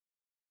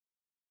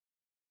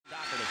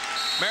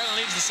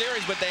wins the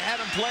series, but they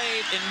haven't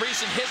played in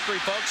recent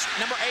history, folks.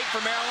 Number 8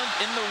 for Maryland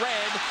in the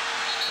red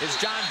is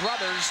John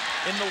Brothers.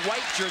 In the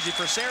white jersey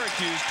for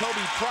Syracuse,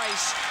 Toby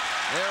Price.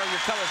 There are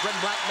your colors, red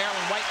and black,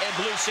 Maryland, white and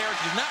blue.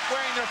 Syracuse not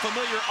wearing their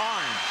familiar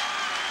orange.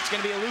 It's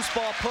going to be a loose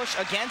ball push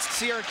against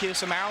Syracuse,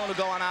 so Maryland will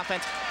go on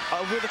offense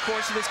over the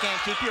course of this game.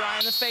 Keep your eye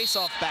on the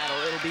face-off battle.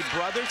 It'll be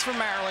Brothers for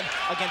Maryland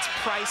against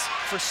Price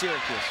for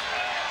Syracuse.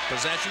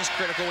 Possession is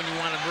critical when you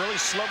want to really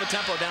slow the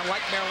tempo down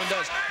like Maryland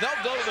does.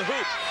 They'll go to the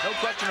hoop, no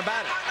question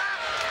about it.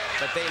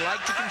 But they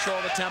like to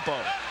control the tempo.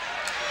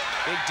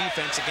 Big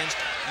defense against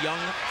young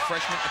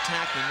freshman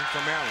attackmen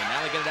from Maryland.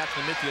 Now they get it out to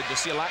the midfield. You'll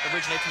see a lot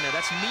originate from there.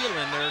 That's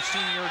Nealon, their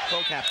senior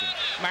co-captain.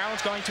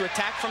 Maryland's going to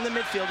attack from the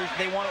midfielders.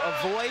 They want to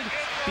avoid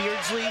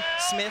Beardsley,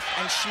 Smith,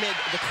 and Schmid,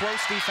 the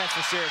close defense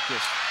for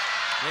Syracuse.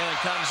 Nealon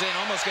comes in,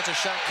 almost gets a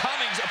shot.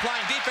 Cummings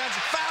applying defense.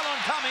 Foul on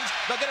Cummings.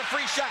 They'll get a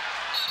free shot.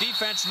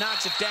 Defense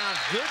knocks it down.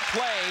 Good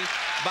play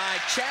by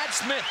Chad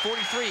Smith,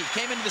 43.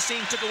 Came into the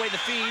scene, took away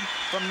the feed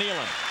from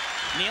Nealon.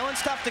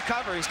 Nealon's tough to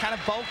cover. He's kind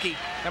of bulky.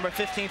 Number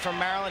 15 from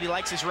Maryland. He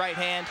likes his right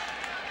hand.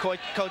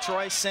 Coach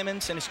Roy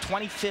Simmons in his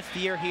 25th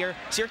year here.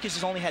 Syracuse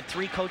has only had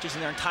 3 coaches in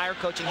their entire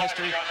coaching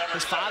history.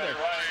 His father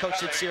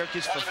coached at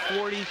Syracuse for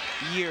 40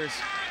 years.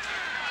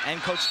 And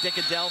Coach Dick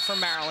Adell from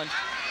Maryland,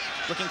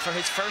 looking for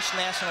his first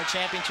national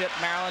championship.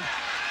 Maryland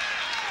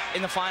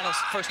in the finals,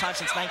 first time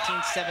since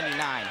 1979.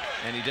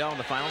 And Adell in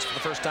the finals for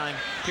the first time,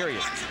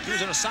 period. He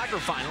was in a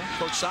soccer final,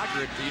 coached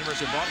soccer at the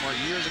University of Baltimore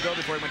years ago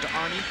before he went to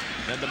Army,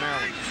 then to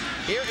Maryland.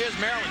 Here is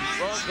Maryland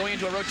going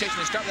into a rotation.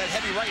 They start with that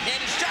heavy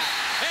right-handed shot,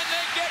 and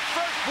they get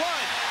first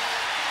blood.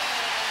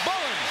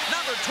 Bowen,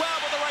 number 12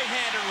 with the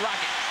right-handed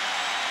rocket.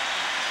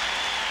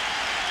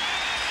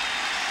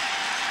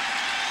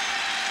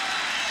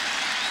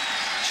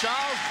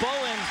 Charles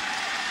Bowen,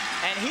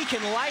 and he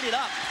can light it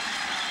up.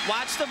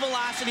 Watch the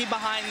velocity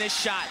behind this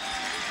shot.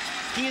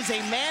 He is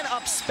a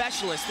man-up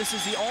specialist. This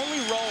is the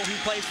only role he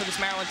plays for this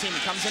Maryland team.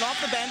 He comes in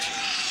off the bench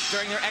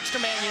during their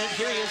extra man unit.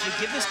 Here he is. You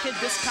give this kid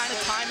this kind of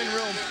time and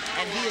room,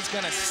 and he is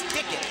going to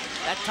stick it.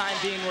 That time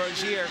being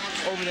Rozier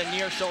over the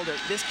near shoulder.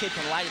 This kid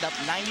can light it up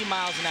 90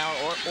 miles an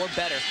hour or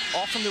better,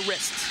 all from the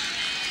wrists.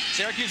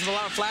 Syracuse with a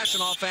lot of flash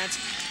on offense.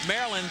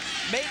 Maryland,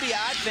 maybe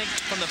I think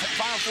from the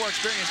Final Four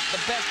experience,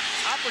 the best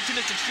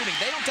opportunistic shooting.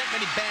 They don't take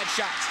many bad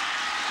shots.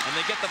 And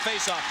they get the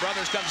face-off.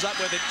 Brothers comes up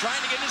with it. Trying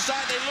to get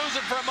inside. They lose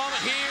it for a moment.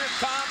 Here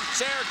comes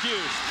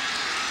Syracuse.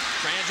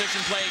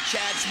 Transition play.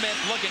 Chad Smith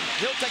looking.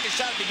 He'll take a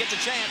shot if he gets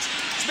a chance.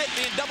 Smith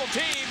being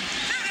double-teamed.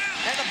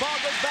 And the ball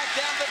goes back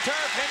down the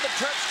turf. And the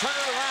Terps turn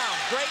it around.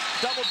 Great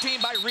double team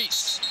by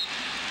Reese.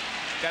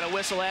 Got a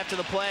whistle after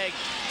the play.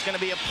 It's going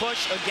to be a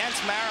push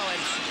against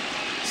Maryland.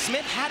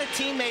 Smith had a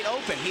teammate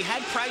open. He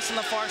had Price on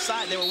the far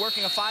side. They were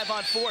working a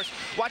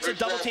 5-on-4. Watch the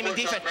double-teaming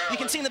defense. You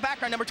can see in the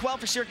background, number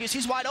 12 for Syracuse.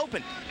 He's wide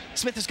open.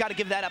 Smith has got to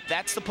give that up.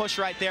 That's the push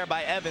right there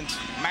by Evans.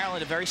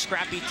 Maryland, a very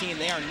scrappy team.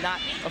 They are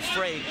not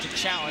afraid to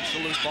challenge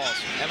the loose balls.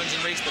 Evans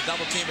and Reese, the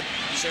double team, but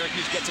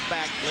Syracuse gets it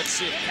back. Let's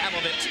see if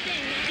Kavovitz,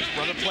 his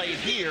brother, played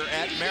here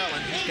at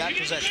Maryland. He's got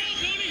possession.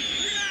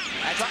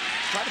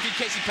 Try to beat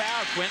Casey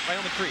Powell, Quint, right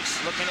on the crease.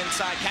 Looking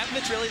inside.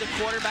 Kavovitz really the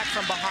quarterback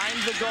from behind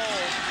the goal.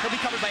 He'll be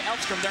covered by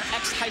Elfstrom, their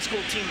ex-high school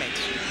teammates.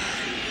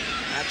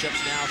 Matchups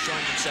now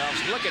showing themselves.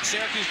 Look at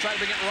Syracuse trying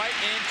to bring it right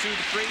into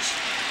the crease.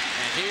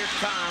 And here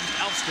comes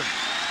Elfstrom.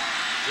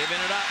 Giving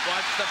it up.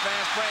 Watch the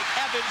fast break.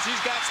 Evans,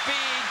 he's got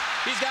speed.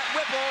 He's got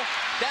Whipple.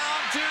 Down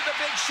to the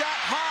big shot.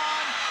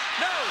 Hahn.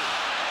 No.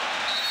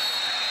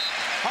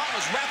 Hahn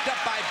was wrapped up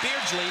by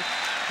Beardsley.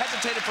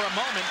 Hesitated for a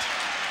moment.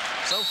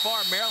 So far,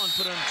 Maryland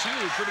put in 2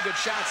 pretty good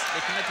shots. They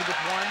connected with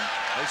 1.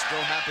 They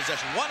still have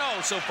possession. 1-0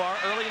 so far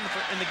early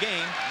in the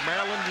game.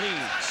 Maryland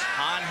leads.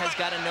 Hahn has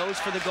got a nose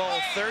for the goal.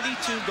 32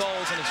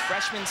 goals in his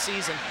freshman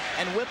season.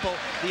 And Whipple,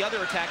 the other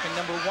attacker,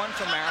 number 1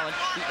 for Maryland,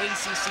 the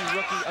ACC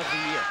Rookie of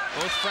the Year.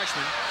 Both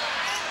freshmen.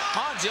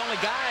 Hahn's the only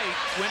guy,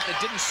 Quint, that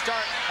didn't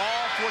start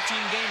all 14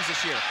 games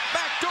this year.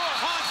 Backdoor,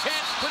 Hahn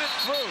can't put it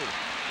through.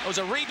 It was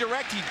a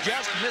redirect. He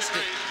just missed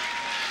it.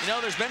 You know,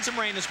 there's been some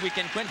rain this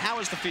weekend. Quint, how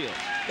is the field?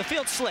 The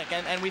field's slick,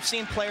 and we've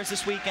seen players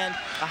this weekend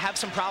have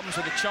some problems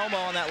with the Chomo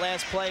on that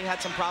last play,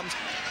 had some problems.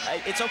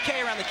 It's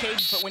okay around the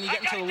cages, but when you get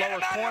into the lower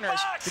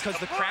corners, because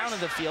the crown of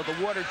the field, the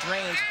water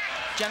drains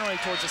generally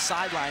towards the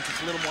sidelines,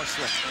 it's a little more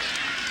slick.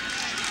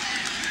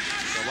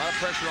 So a lot of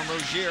pressure on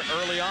Rozier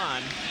early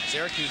on.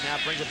 Syracuse now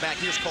brings it back.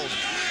 Here's Colton,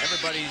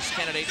 everybody's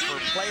candidate for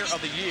Player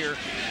of the Year.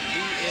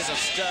 He is a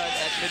stud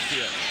at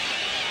midfield.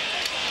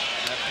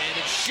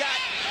 Left-handed shot.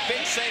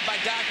 Big save by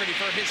Doherty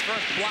for his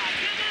first block.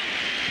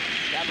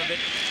 Kavovitz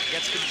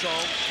gets control.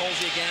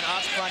 Colsey again.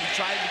 Osprey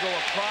tried to go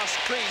across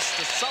crease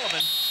to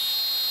Sullivan.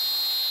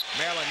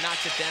 Maryland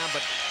knocks it down,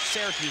 but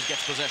Syracuse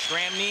gets possession.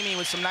 Graham Nemi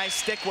with some nice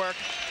stick work,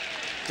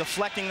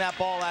 deflecting that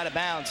ball out of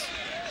bounds.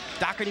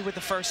 Doherty with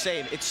the first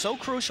save. It's so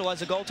crucial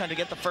as a goaltender to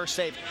get the first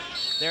save.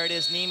 There it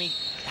is. Nemi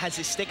has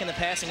his stick in the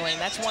passing lane.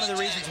 That's one of the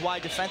reasons why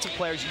defensive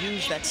players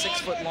use that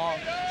 6-foot-long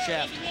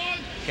shaft.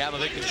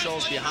 Kavovitz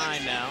controls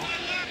behind now.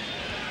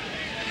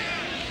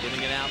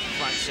 Giving it out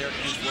front.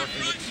 Syracuse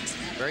working it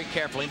very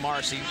carefully.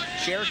 Marcy.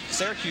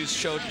 Syracuse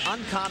showed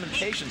uncommon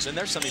patience in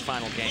their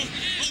semifinal game,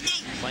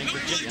 playing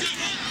Virginia.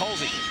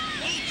 Colsey,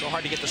 so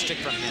hard to get the stick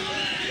from him.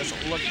 Doesn't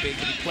look big,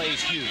 but he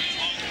plays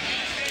huge.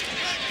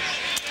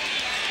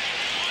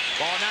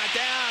 Ball knocked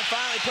down,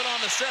 finally put on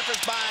the surface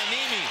by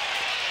Nemi.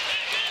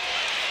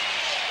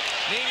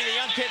 Nemi, the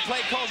young kid,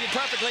 played Colsey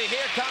perfectly.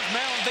 Here comes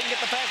Maryland, they can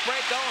get the fast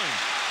break going.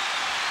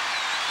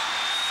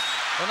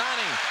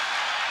 Bonani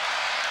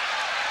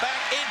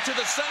back into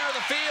the center of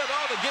the field.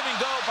 Oh, the give and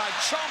go by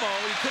Chomo.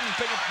 He couldn't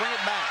bring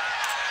it back.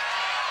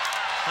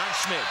 Hans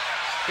Schmid,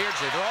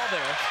 Beardsley, they're all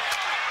there.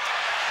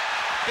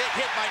 Big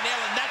hit by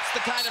Neyland. That's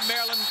the kind of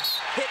Maryland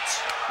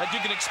hits that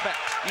you can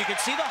expect. You can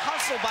see the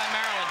hustle by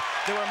Maryland.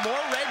 There were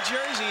more red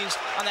jerseys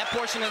on that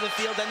portion of the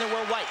field than there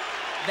were white.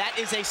 That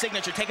is a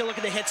signature. Take a look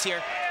at the hits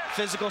here.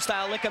 Physical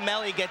style.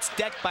 Liccamelli gets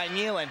decked by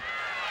Neyland.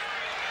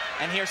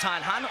 And here's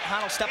Hahn. Hahn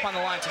will step on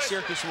the line, so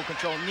Syracuse will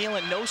control.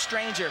 Neyland, no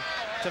stranger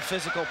to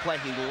physical play.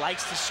 He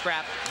likes to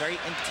scrap, very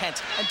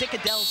intense. And Dick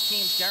Adele's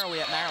teams generally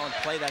at Maryland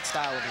play that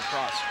style of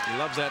lacrosse. He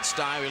loves that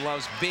style. He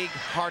loves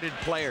big-hearted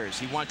players.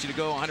 He wants you to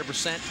go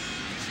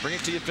 100%, bring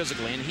it to you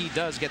physically, and he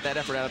does get that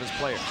effort out of his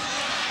players.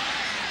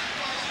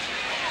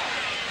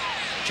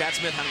 Chad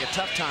Smith having a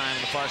tough time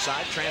on the far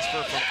side.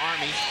 Transfer from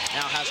Army,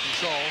 now has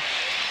control.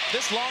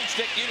 This long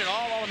stick unit,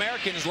 all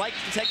All-Americans like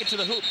to take it to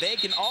the hoop. They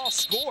can all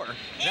score.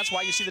 And that's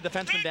why you see the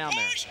defenseman down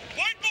there.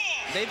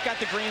 They've got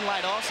the green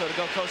light also to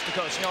go coast to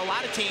coast. You know, a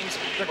lot of teams,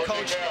 they're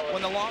coached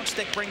when the long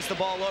stick brings the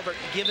ball over,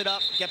 give it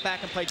up, get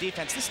back and play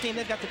defense. This team,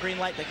 they've got the green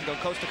light. They can go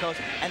coast to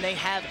coast, and they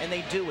have, and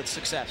they do with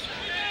success.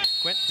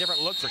 Quint,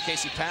 different look for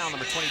Casey Powell,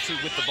 number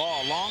 22 with the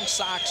ball. Long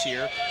socks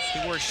here.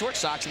 He wore short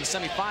socks in the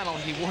semifinal.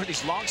 He wore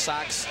these long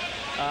socks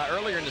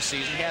earlier in the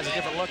season. He has a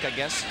different look, I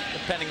guess,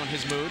 depending on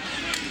his mood.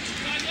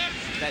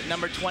 That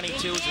number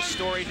 22 is a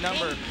storied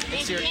number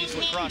in Syracuse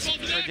lacrosse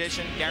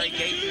tradition. Gary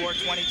Gate wore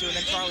 22, and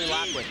then Charlie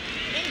Lockwood.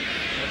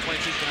 Number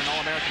 22's been an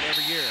All-American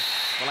every year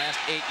the last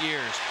 8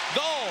 years.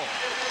 Goal!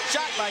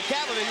 Shot by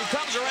Cavalier, who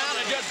comes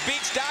around and just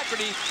beats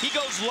Doherty. He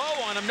goes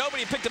low on him.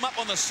 Nobody picked him up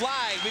on the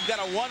slide. We've got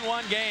a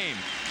 1-1 game.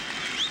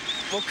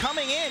 Well,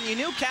 coming in, you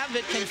knew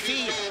Cavalier can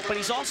feed, but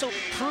he's also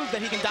proved that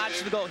he can dodge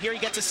to the goal. Here he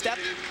gets a step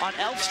on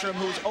Elfstrom,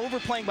 who's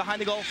overplaying behind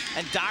the goal,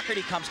 and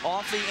Doherty comes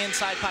off the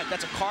inside pipe.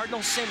 That's a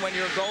cardinal sin when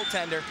you're a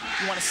goaltender.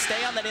 You want to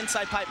stay on that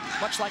inside pipe,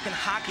 much like in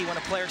hockey when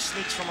a player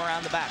sneaks from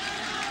around the back.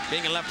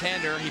 Being a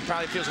left-hander, he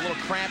probably feels a little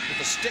cramped with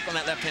the stick on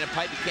that left-handed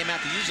pipe. He came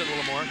out to use it a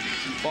little more.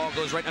 Ball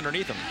goes right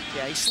underneath him.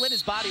 Yeah, he slid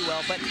his body well,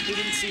 but he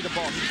didn't see the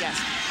ball. He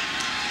guessed.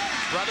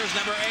 Brothers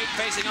number 8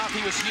 facing off.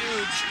 He was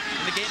huge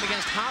in the game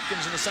against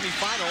Hopkins in the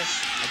semifinal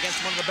against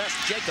one of the best,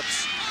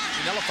 Jacobs.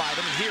 He nullified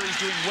him, and here he's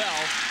doing well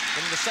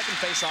in the second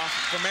face-off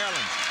for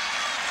Maryland.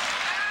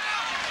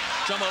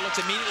 Chomo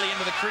looks immediately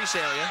into the crease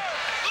area.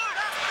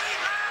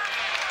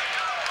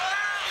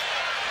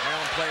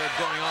 Maryland player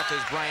going off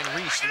is Brian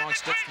Reese, long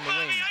stick from the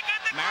wing.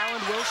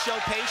 Maryland will show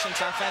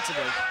patience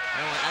offensively.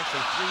 Maryland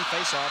actually 3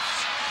 face-offs,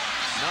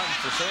 none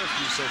for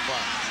Syracuse so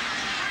far.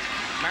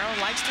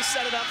 Maryland likes to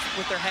set it up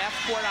with their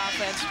half-court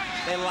offense.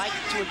 They like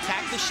to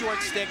attack the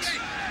short sticks.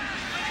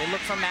 They look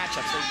for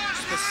matchups. They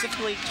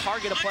specifically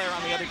target a player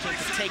on the other team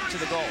to take to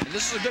the goal. And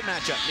this is a good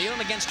matchup.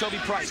 Neyland against Toby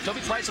Price.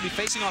 Toby Price will be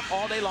facing off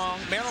all day long.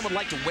 Maryland would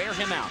like to wear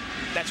him out.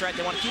 That's right.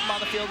 They want to keep him on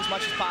the field as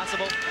much as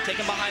possible, take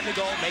him behind the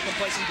goal, make him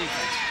play some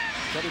defense.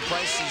 Toby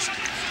Price's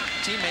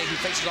teammate who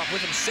faces off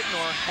with him,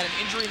 Signor, had an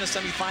injury in the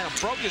semifinal,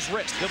 broke his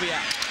wrist. He'll be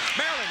out.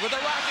 Maryland with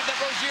a rocket that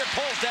Rozier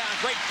pulls down.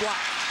 Great block.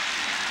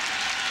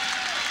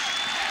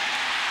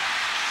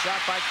 Shot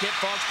by Kip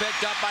Fulks,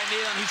 picked up by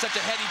Neyland. He's such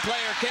a heady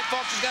player. Kip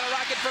Fulks has got a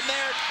rocket from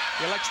there.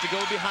 He elects to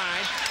go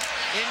behind.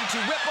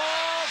 Into Whipple.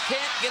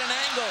 Can't get an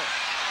angle.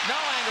 No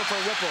angle for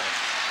Whipple.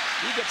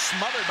 He gets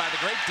smothered by the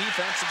great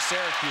defense of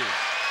Syracuse.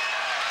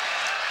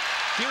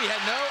 Huey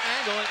had no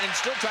angle and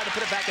still tried to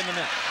put it back in the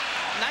net.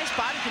 Nice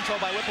body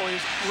control by Whipple.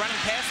 He was running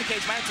past the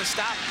cage, managed to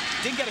stop.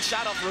 Didn't get a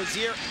shot off.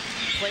 Rozier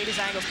played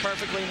his angles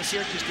perfectly, and the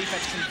Syracuse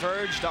defense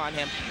converged on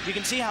him. You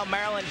can see how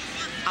Maryland,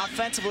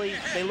 offensively,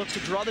 they look to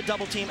draw the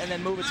double team and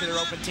then move it to their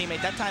open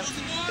teammate. That time,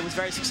 it was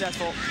very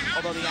successful,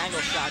 although the angle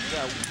shot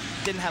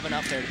didn't have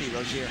enough there to beat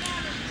Rozier.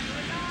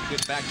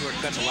 Good backdoor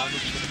cuts, a lot of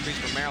movement with the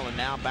crease for Maryland.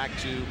 Now back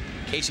to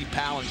Casey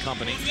Powell and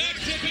company.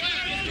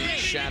 Being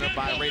shadowed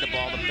by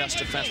Radeball, the best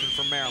defenseman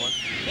from Maryland.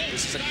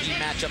 This is a key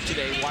matchup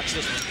today. Watch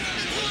this one.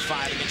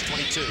 25 against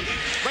 22.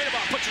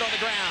 Radeball puts it on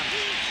the ground.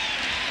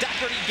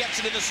 Doherty gets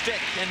it in the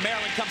stick, and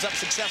Maryland comes up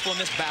successful in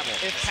this battle.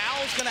 If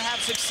Powell's going to have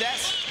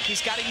success,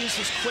 he's got to use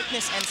his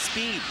quickness and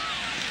speed.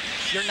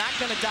 You're not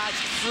going to dodge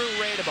through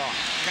Radeball.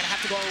 You're going to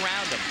have to go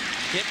around him.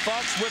 Hit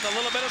Fulks with a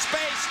little bit of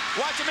space.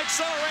 Watch him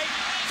accelerate.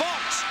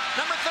 Fulks,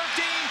 number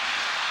 13.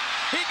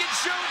 He can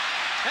shoot,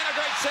 and a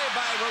great save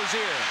by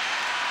Rozier.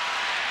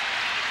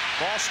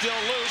 Ball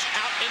still loose,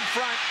 out in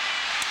front.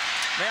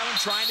 Maryland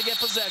trying to get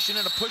possession,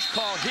 and a push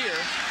call here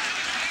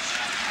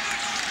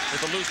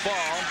with a loose ball.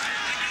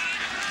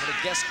 I'm going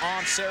to guess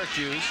on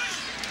Syracuse.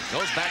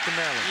 Goes back to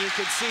Maryland. You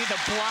could see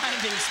the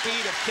blinding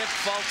speed of Kip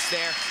Fulks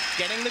there,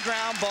 getting the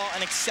ground ball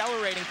and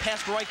accelerating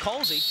past Roy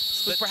Colsey,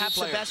 who's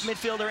perhaps the best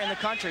midfielder in the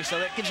country.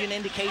 So that gives you an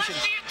indication.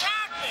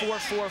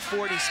 4.40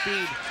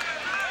 speed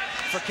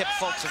for Kip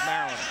Fulks of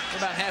Maryland.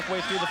 We're about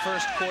halfway through the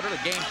first quarter. The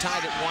game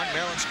tied at 1.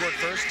 Maryland scored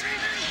first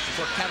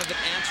before Cavett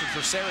answered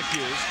for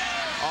Syracuse.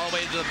 All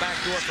the way to the back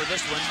door for this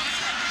one.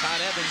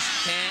 Todd Evans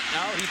can't.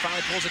 No, he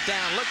finally pulls it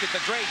down. Look at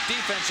the great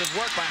defensive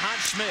work by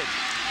Hans Schmid.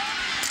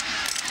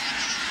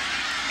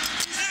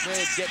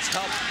 Schmid gets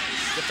help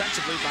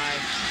defensively by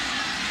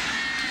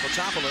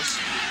Kochopoulos,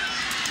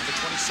 number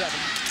 27.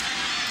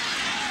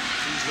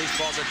 These loose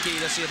balls are key.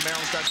 Let's see if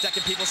Maryland starts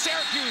decking people.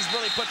 Syracuse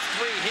really put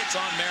 3 hits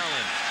on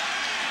Maryland.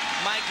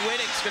 Mike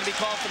Wittick's going to be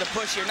called for the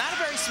push here. Not a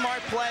very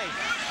smart play.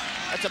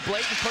 That's a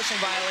blatant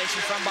pushing violation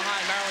from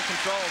behind. Maryland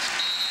controls.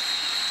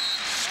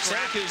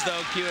 Syracuse,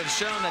 though, Q, have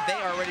shown that they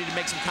are ready to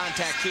make some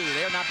contact, too.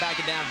 They are not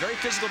backing down. Very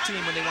physical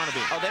team when they want to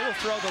be. Oh, they will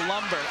throw the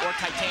lumber or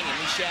titanium.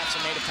 These shafts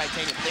are made of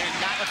titanium. They're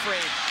not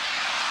afraid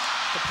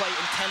to play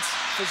intense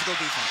physical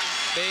defense.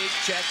 Big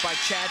check by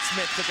Chad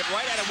Smith. Took it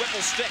right out of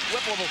Whipple's stick.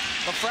 Whipple,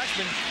 the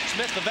freshman.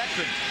 Smith, the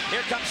veteran.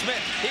 Here comes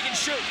Smith. He can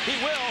shoot.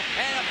 He will.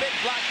 And a big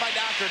block by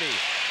Doherty.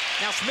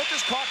 Now, Smith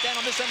is caught down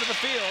on this end of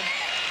the field.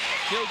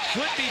 He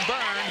could be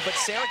burned, but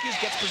Syracuse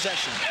gets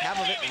possession.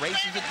 Havlicek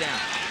races it down.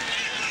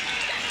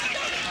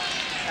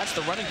 That's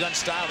the run and gun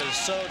style that is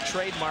so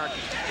trademark,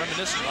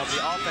 reminiscent of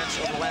the offense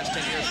over the last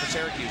 10 years for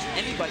Syracuse.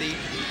 Anybody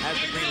has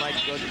the green light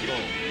to go to the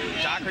goal.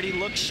 Doherty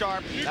looks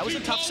sharp. That was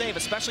a tough save,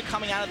 especially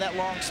coming out of that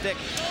long stick.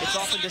 It's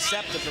often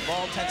deceptive. The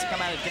ball tends to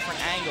come out at different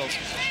angles,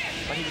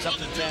 but he was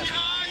up to the task.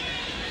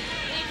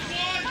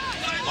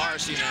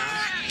 Morrissey now.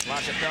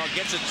 LaChapelle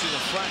gets it to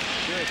the front.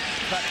 Good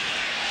cut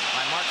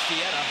by Mark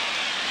Fietta.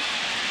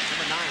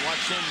 Number 9,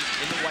 watch him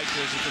in the white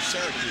jersey for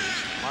Syracuse.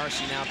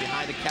 Morrissey now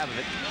behind the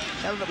Cavett.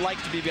 Cavett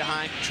likes to be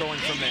behind, controlling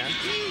from there.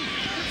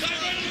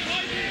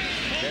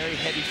 Very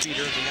heavy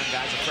feeder of the young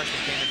guys. The freshman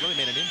came in, really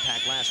made an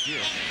impact last year.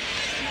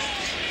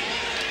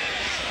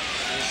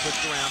 Being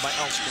pushed around by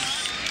Elston.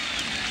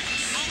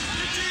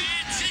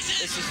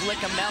 This is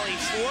Liccamelli,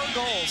 4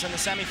 goals in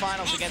the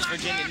semifinals against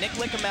Virginia. Nick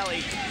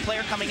Liccamelli,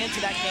 player coming into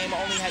that game,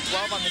 only had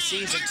 12 on the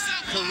season.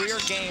 Career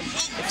game.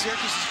 If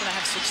Syracuse is going to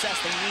have success,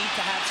 they need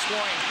to have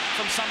scoring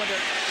from some of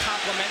their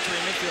complementary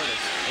midfielders.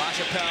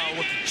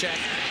 LaChapelle with the check,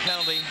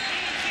 penalty.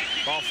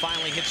 Ball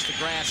finally hits the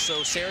grass,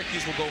 so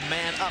Syracuse will go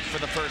man up for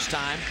the first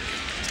time.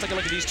 Let's take a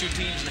look at these two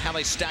teams and how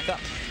they stack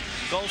up.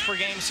 Goals per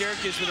game,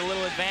 Syracuse with a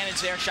little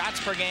advantage there. Shots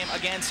per game,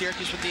 again,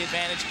 Syracuse with the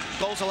advantage.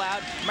 Goals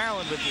allowed,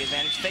 Maryland with the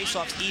advantage.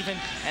 Face-offs even,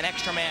 and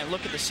extra man.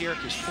 Look at the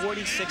Syracuse,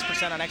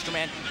 46% on extra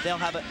man. They'll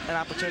have an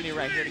opportunity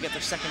right here to get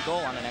their second goal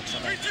on an extra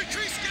man.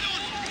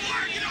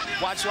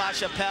 Watch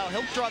LaChapelle,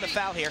 he'll draw the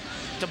foul here.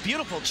 It's a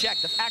beautiful check.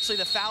 Actually,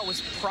 the foul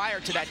was prior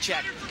to that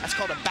check. That's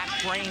called a back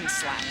brain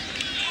slap.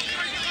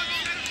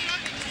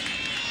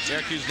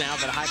 Syracuse now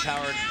got a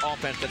high-powered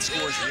offense that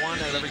scores 1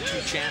 out of every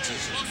 2 chances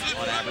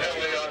on average.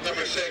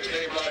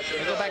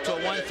 They go back to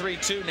a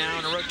 1-3-2 now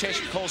in a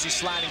rotation. Colsey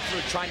sliding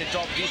through, trying to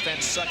draw the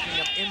defense, sucking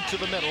up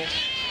into the middle.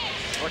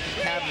 Working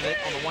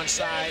Cavett on the one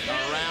side,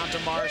 around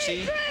to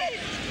Morrissey.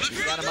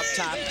 Got him up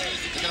top.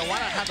 They're going to want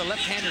to have the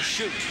left-hander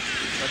shoot.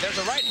 But there's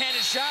a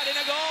right-handed shot in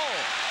a goal.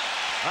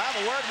 Well,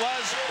 the word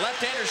was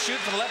left-hander shoot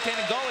for the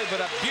left-handed goalie,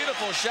 but a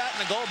beautiful shot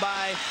in the goal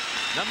by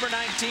number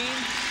 19.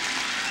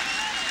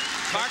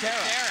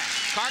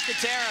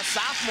 Carcaterra,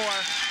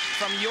 sophomore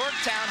from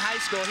Yorktown High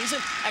School. He's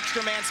an extra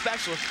man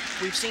specialist.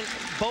 We've seen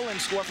Bullen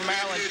score for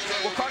Maryland.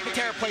 Well,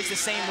 Carcaterra plays the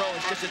same role.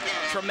 He's just a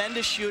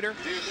tremendous shooter.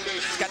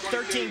 He's got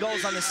 13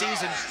 goals on the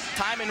season.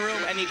 Time and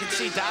room, and you can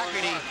see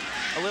Doherty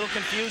a little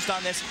confused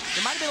on this.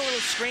 There might have been a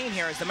little screen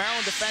here as the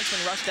Maryland defenseman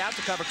rushed out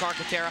to cover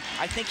Carcaterra.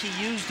 I think he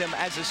used him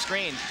as a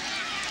screen.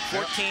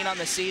 14 on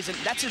the season.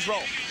 That's his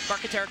role.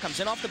 Carcaterra comes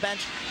in off the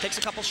bench,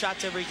 takes a couple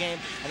shots every game,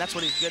 and that's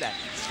what he's good at.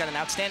 He's got an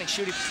outstanding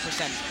shooting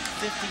percentage,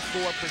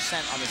 54%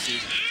 on the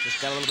season.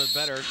 Just got a little bit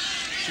better.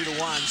 2-1,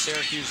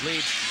 Syracuse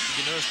leads.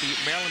 You notice the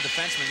Maryland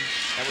defenseman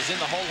that was in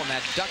the hole on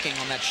that, ducking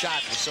on that shot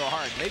was so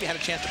hard. Maybe had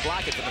a chance to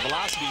block it, but the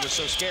velocity was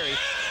so scary,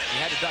 he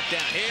had to duck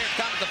down. Here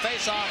comes the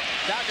face-off.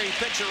 Doherty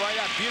picks it right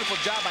up. Beautiful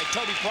job by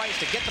Toby Price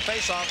to get the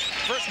face-off.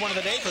 First one of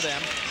the day for them,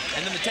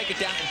 and then to take it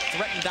down and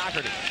threaten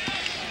Doherty.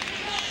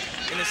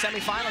 In the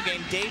semifinal game,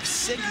 Dave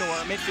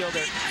Signor,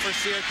 midfielder for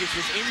Syracuse,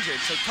 was injured.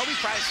 So Toby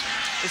Price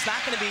is not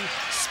going to be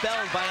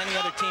spelled by any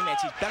other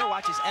teammates. He better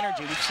watch his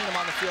energy. We've seen him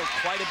on the field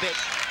quite a bit.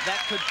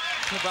 That could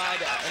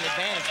provide an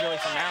advantage,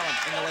 really, for Maryland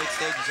in the late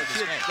stages of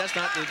this game. That's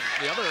not the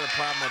other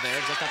problem with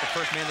theirs. That's not the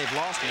first man they've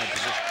lost in that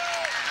position.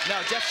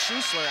 No, Jeff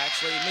Schussler,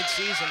 actually,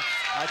 mid-season,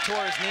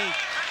 tore his knee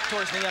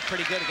up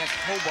pretty good against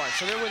Hobart.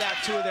 So they're without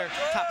 2 of their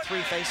top 3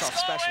 face-off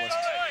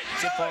specialists.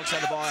 Kip Fulks had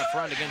the ball out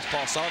front against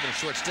Paul Sullivan, a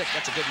short stick.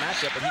 That's a good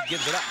matchup, but he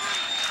gives it up.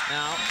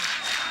 Now,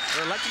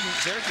 they're electing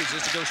Syracuse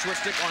to go short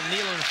stick on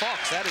Nealon and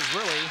Fulks. That is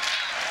really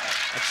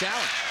a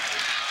challenge.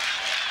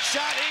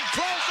 Shot in,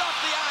 close off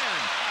the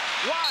iron.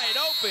 Wide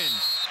open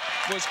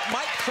was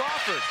Mike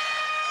Crawford.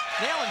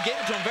 Nalen gave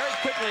it to him very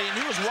quickly, and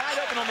he was wide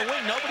open on the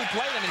wing. Nobody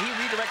played him, and he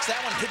redirects that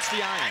one, hits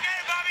the iron.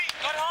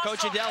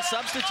 Coach Adele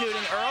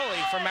substituting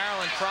early for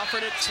Maryland.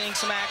 Crawford seeing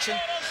some action.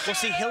 We'll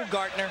see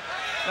Hilgartner,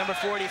 number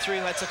 43,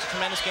 who had such a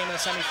tremendous game in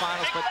the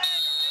semifinals, but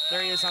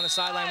there he is on the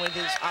sideline with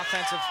his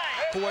offensive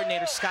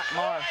coordinator, Scott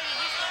Marr.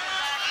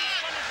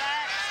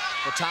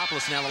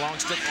 Fotopoulos now the long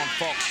stick on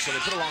Fulks. So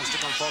they put a long stick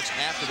on Fulks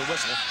after the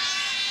whistle.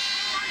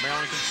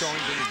 Maryland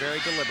controlling, being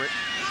very deliberate.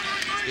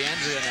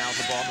 DeAndrea now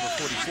the ball, number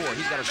 44.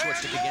 He's got a short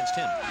stick against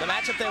him. The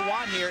matchup they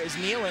want here is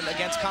Nealon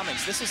against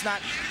Cummings. This is not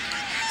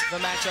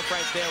the matchup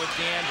right there with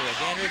DeAndrea.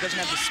 DeAndrea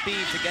doesn't have the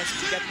speed to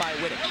get by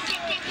Whittick.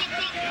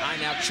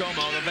 Behind now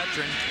Chomo, the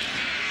veteran.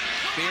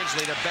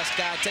 Beardsley, the best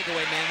guy,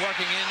 takeaway man,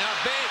 working in. A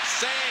big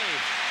save.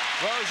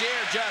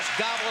 Rozier just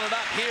gobbled it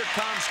up. Here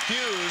comes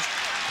Hughes.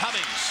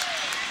 Cummings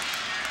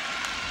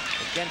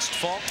against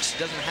Fulks.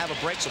 Doesn't have a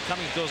break, so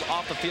Cummings goes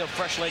off the field,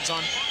 fresh legs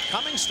on.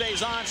 Cummings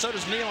stays on, so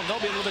does Nealon. They'll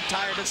be a little bit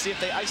tired. Let's see if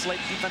they isolate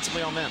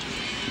defensively on them.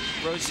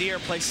 Rozier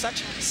plays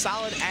such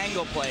solid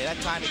angle play. That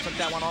time he took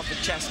that one off the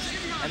chest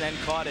and then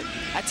caught it.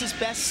 That's his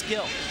best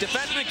skill.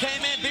 Defenseman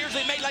came in.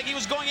 Beardsley made like he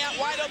was going out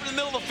wide open in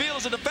the middle of the field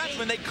as a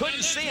defenseman. They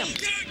couldn't see him.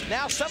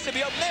 Now somebody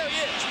be open. There he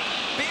is.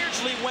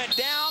 Beardsley went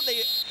down.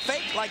 They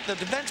faked like the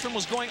defenseman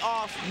was going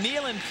off.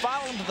 Nealon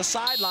followed him to the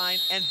sideline,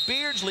 and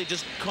Beardsley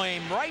just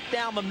came right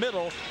down the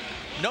middle.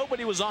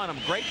 Nobody was on him.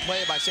 Great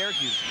play by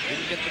Syracuse.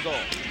 Didn't get the goal.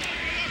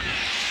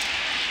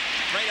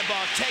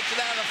 Radeball takes it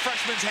out of the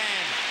freshman's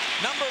hand.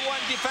 Number 1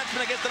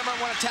 defenseman against the number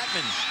 1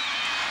 attackman.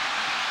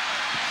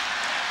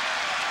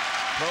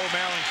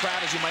 Pro-Maryland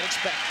crowd, as you might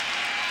expect.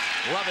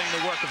 Loving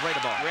the work of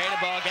Radeball.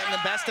 Radeball getting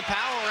the best of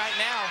Powell right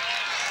now.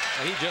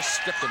 Well, he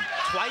just stripped him.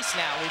 Twice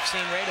now we've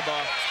seen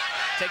Radeball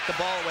take the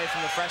ball away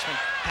from the freshman.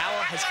 Powell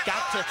has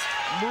got to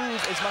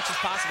move as much as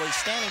possible. He's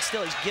standing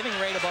still. He's giving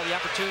Radeball the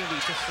opportunity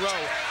to throw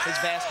his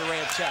vast array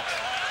of checks.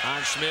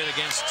 On Schmidt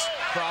against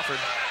Crawford.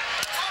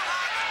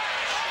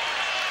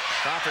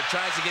 Crawford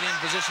tries to get in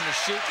position to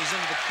shoot. He's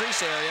into the crease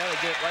area. They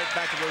get it right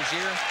back to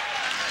Rozier.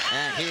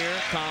 And here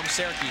comes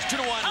Syracuse.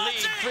 2-1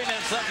 lead. 3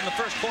 minutes left in the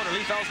first quarter.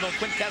 Lee Felsmo,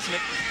 Quinn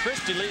Kesnick,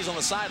 Christy Lee's on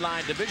the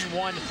sideline. Division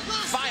I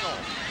final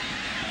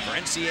for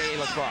NCAA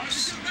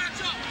lacrosse.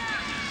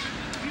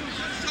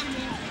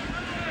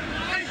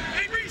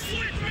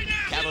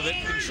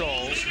 Kavovit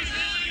controls.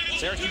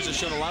 Syracuse has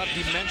shown a lot of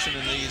dimension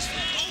in these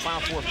Final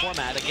Four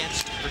format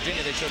against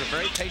Virginia. They showed a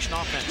very patient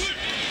offense.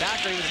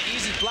 Dockery with an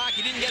easy block.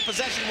 He didn't get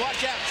possession.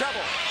 Watch out.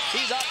 Trouble.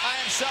 He's up by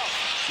himself.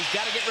 He's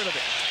got to get rid of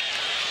it.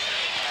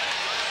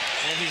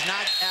 And he's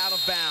knocked out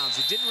of bounds.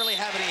 He didn't really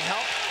have any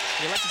help.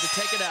 He elected to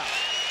take it out.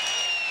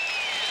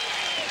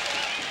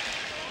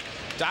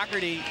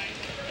 Doherty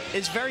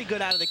is very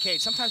good out of the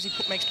cage. Sometimes he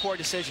makes poor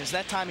decisions.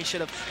 That time he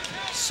should have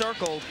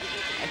circled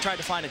and tried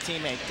to find a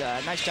teammate.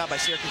 Nice job by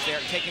Syracuse there,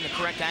 taking the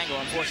correct angle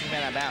and forcing him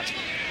out of bounds.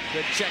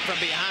 Good check from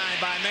behind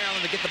by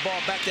Maryland to get the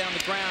ball back down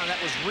the ground. That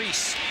was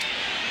Reese.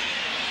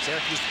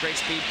 Syracuse, great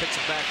speed, picks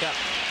it back up.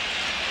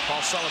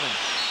 Paul Sullivan,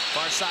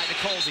 far side to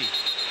Colsey.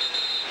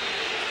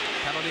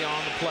 Penalty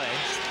on the play.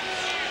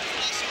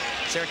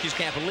 Syracuse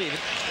can't believe it.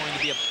 It's going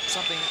to be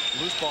something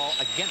loose ball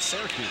against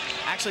Syracuse.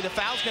 Actually, the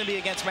foul's going to be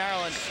against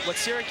Maryland. What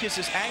Syracuse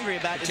is angry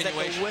about is that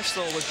the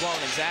whistle was blown.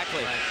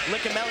 Exactly. Right.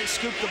 Liccamelli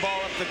scooped the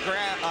ball up the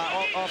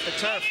off the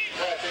turf,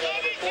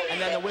 and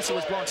then the whistle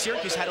was blown.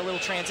 Syracuse had a little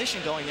transition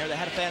going there. They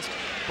had a fast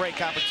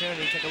break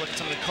opportunity. Take a look at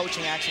some of the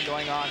coaching action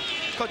going on.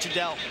 Coach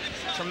Adele,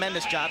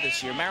 tremendous job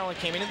this year. Maryland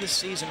came into this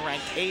season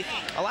ranked 8th.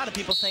 A lot of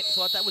people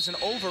thought that was an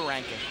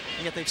over-ranking,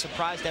 and yet they've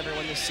surprised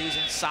everyone this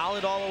season.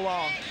 Solid all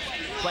along,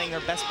 playing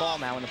their best ball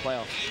now in the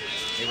playoffs.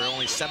 They were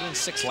only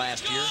 7-6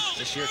 last year.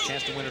 This year, a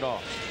chance to win it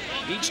all.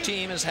 Each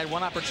team has had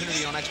one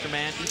opportunity on extra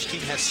man. Each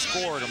team has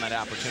scored on that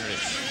opportunity.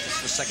 This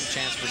is the second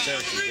chance for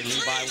Syracuse. They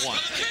lead by 1.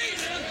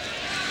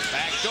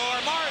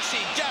 Backdoor,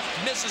 Morrissey just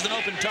misses an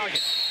open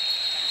target.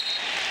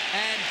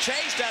 And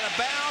chased out of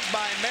bounds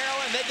by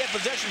Maryland. They get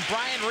possession.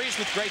 Brian Reese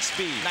with great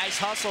speed. Nice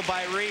hustle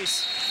by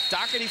Reese.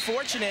 Doherty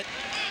fortunate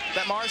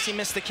that Morrissey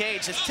missed the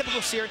cage. It's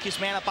typical Syracuse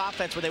man-up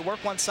offense where they work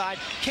one side,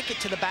 kick it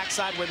to the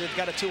backside where they've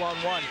got a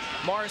 2-on-1.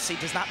 Morrissey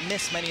does not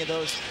miss many of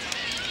those.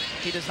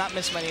 He does not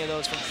miss many of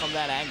those from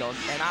that angle.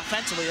 And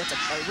offensively, that's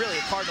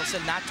really a cardinal sin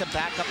not to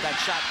back up that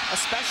shot,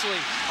 especially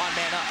on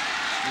man-up.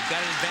 You've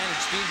got an advantage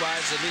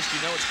speed-wise. At least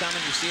you know it's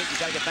coming. You see it. You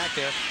got to get back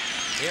there.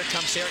 Here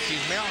comes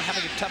Syracuse. Maryland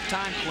having a tough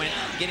time, Quinn,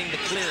 getting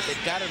the clear.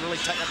 They've got to really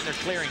tighten up their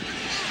clearing.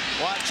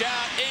 Watch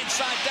out.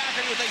 Inside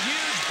Doherty with a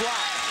huge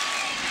block.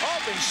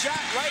 Open shot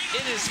right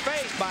in his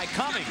face by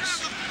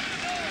Cummings.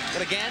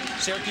 But again,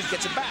 Syracuse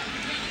gets it back.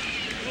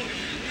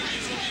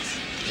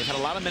 They've had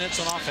a lot of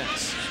minutes on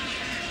offense.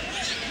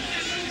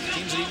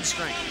 Teams at even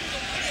strength.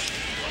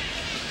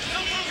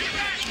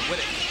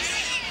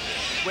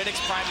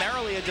 Whittick's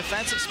primarily a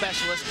defensive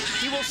specialist.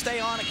 He will stay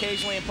on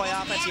occasionally and play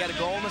offense. He had a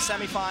goal in the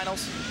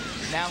semifinals.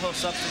 Now he'll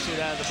substitute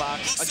out of the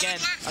box. Again,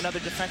 another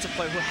defensive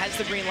player who has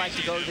the green light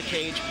to go to the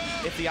cage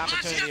if the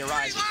opportunity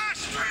arises.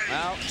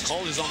 Well,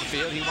 Colsey's on the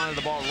field. He wanted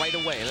the ball right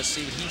away. Let's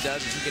see what he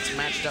does as he gets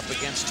matched up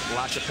against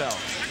LaChapelle.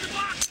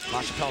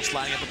 LaChapelle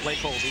sliding up to play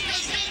Colby.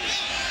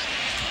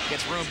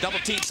 Gets room, double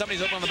team.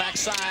 Somebody's open on the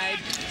backside.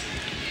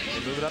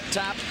 They move it up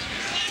top.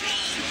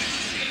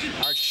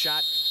 Hard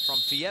shot from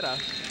Fietta.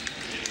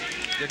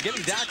 They're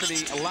giving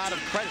Doherty a lot of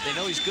credit. They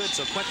know he's good,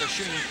 so Quint, they're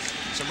shooting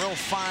some real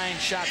fine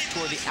shots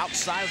toward the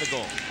outside of the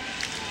goal.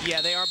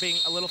 Yeah, they are being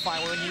a little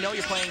fine. When you know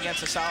you're playing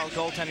against a solid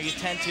goaltender, you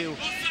tend to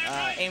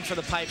aim for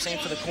the pipes, aim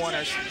for the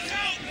corners.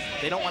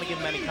 They don't want to give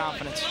him any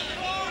confidence.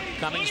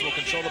 Cummings will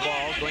control the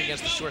ball, going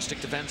against the short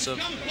stick defense of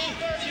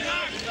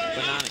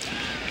Benani.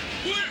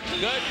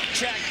 Good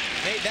check.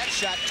 Made that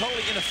shot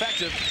totally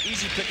ineffective.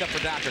 Easy pickup for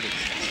Doherty.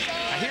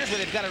 Now here's where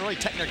they've got to really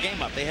tighten their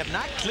game up. They have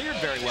not cleared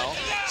very well.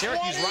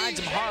 Syracuse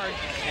rides them hard,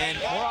 and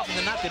more often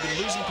than not, they've been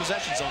losing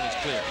possessions on these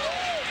clears.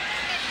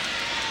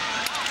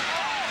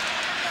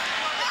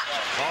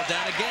 Ball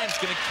down again.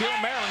 It's going to kill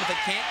Maryland if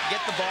they can't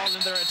get the ball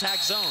into their attack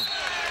zone.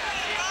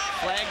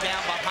 Flag down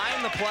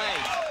behind the play.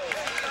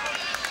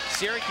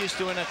 Syracuse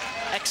doing an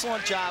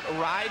excellent job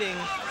riding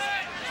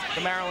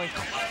the Maryland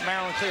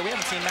clear. We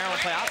haven't seen Maryland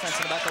play offense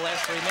in about the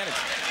last 3 minutes.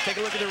 Take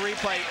a look at the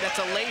replay. That's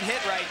a late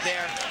hit right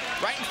there,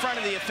 right in front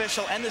of the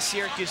official and the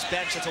Syracuse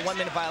bench. It's a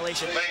 1-minute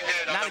violation.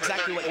 Not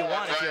exactly what you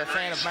want if you're a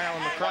fan of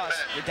Maryland lacrosse.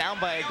 You're down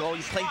by a goal.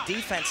 You play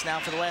defense now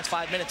for the last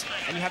 5 minutes,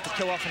 and you have to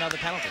kill off another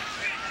penalty.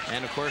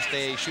 And, of course,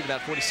 they shoot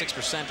about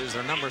 46% is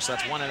their number, so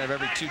that's 1 out of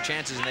every 2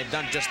 chances, and they've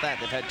done just that.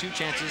 They've had 2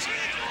 chances.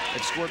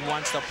 They've scored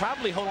once. They'll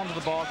probably hold on to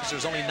the ball because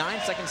there's only 9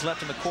 seconds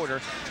left in the quarter.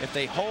 If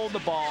they hold the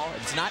ball,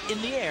 it's not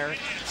in the air,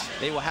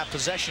 they will have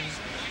possession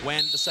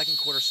when the second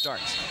quarter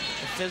starts.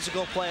 The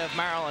physical play of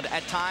Maryland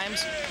at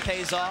times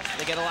pays off.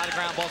 They get a lot of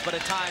ground balls, but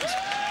at times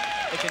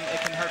they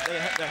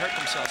hurt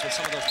themselves with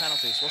some of those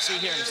penalties. We'll see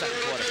here in the second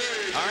quarter.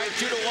 All right,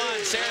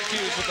 2-1,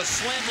 Syracuse with a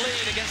slim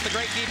lead against the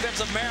great defense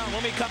of Maryland.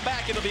 When we come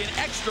back, it'll be an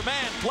extra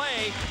man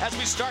play as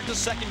we start the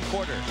second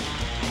quarter.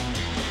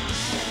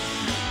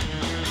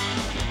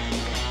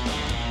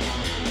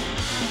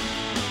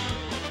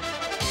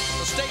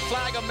 The state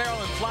flag of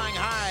Maryland flying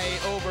high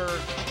over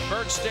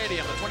Berg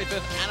Stadium, the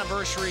 25th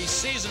anniversary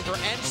season for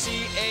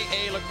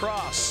NCAA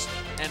lacrosse.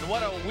 And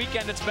what a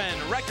weekend it's been.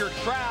 Record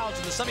crowds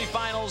in the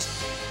semifinals.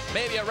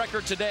 Maybe a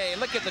record today.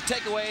 Look at the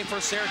takeaway for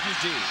Syracuse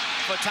D.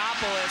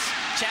 Fotopoulos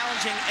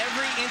challenging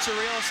every inch of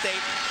real estate,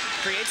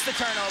 creates the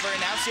turnover, and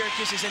now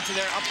Syracuse is into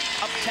their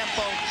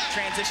up-tempo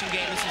transition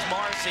game. This is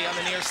Morrissey on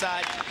the near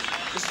side.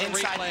 This is a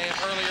replay of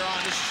earlier on.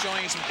 This is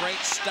showing some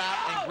great stop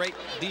and great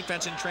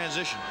defense in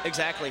transition.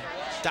 Exactly.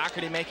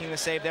 Doherty making the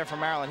save there for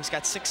Maryland. He's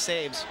got 6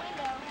 saves.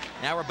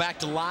 Now we're back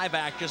to live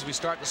action as we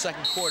start the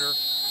second quarter.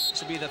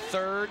 This will be the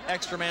 3rd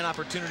extra man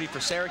opportunity for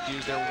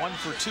Syracuse. They're 1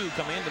 for 2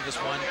 coming into this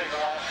one.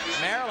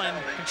 Maryland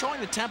controlling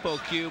the tempo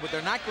cue, but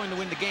they're not going to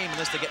win the game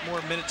unless they get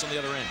more minutes on the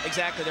other end.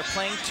 Exactly. They're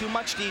playing too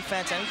much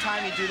defense.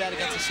 Anytime you do that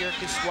against a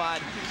Syracuse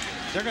squad,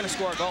 they're going to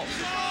score goals.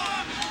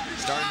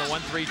 Starting the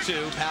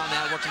 1-3-2. Powell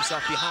now works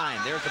himself behind.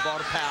 There's the ball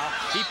to Powell.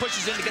 He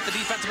pushes in to get the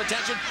defensive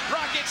attention.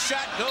 Rocket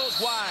shot goes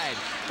wide.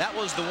 That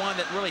was the one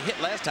that really hit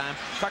last time.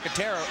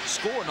 Carcaterra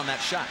scored on that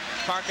shot.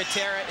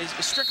 Carcaterra is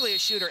strictly a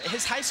shooter.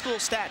 His high school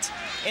stats,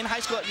 in high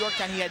school at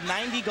Yorktown, he had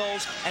 90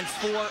 goals and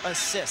 4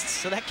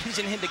 assists. So that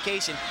gives you an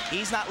indication.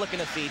 He's not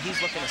looking to feed.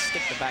 He's looking to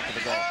stick the back of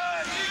the goal.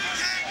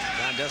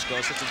 John Desko,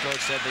 assistant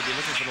coach, said they'd be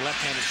looking for the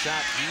left-handed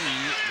shot. He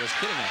was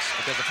kidding us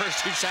because the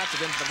first 2 shots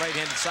have been to the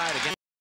right-handed side again.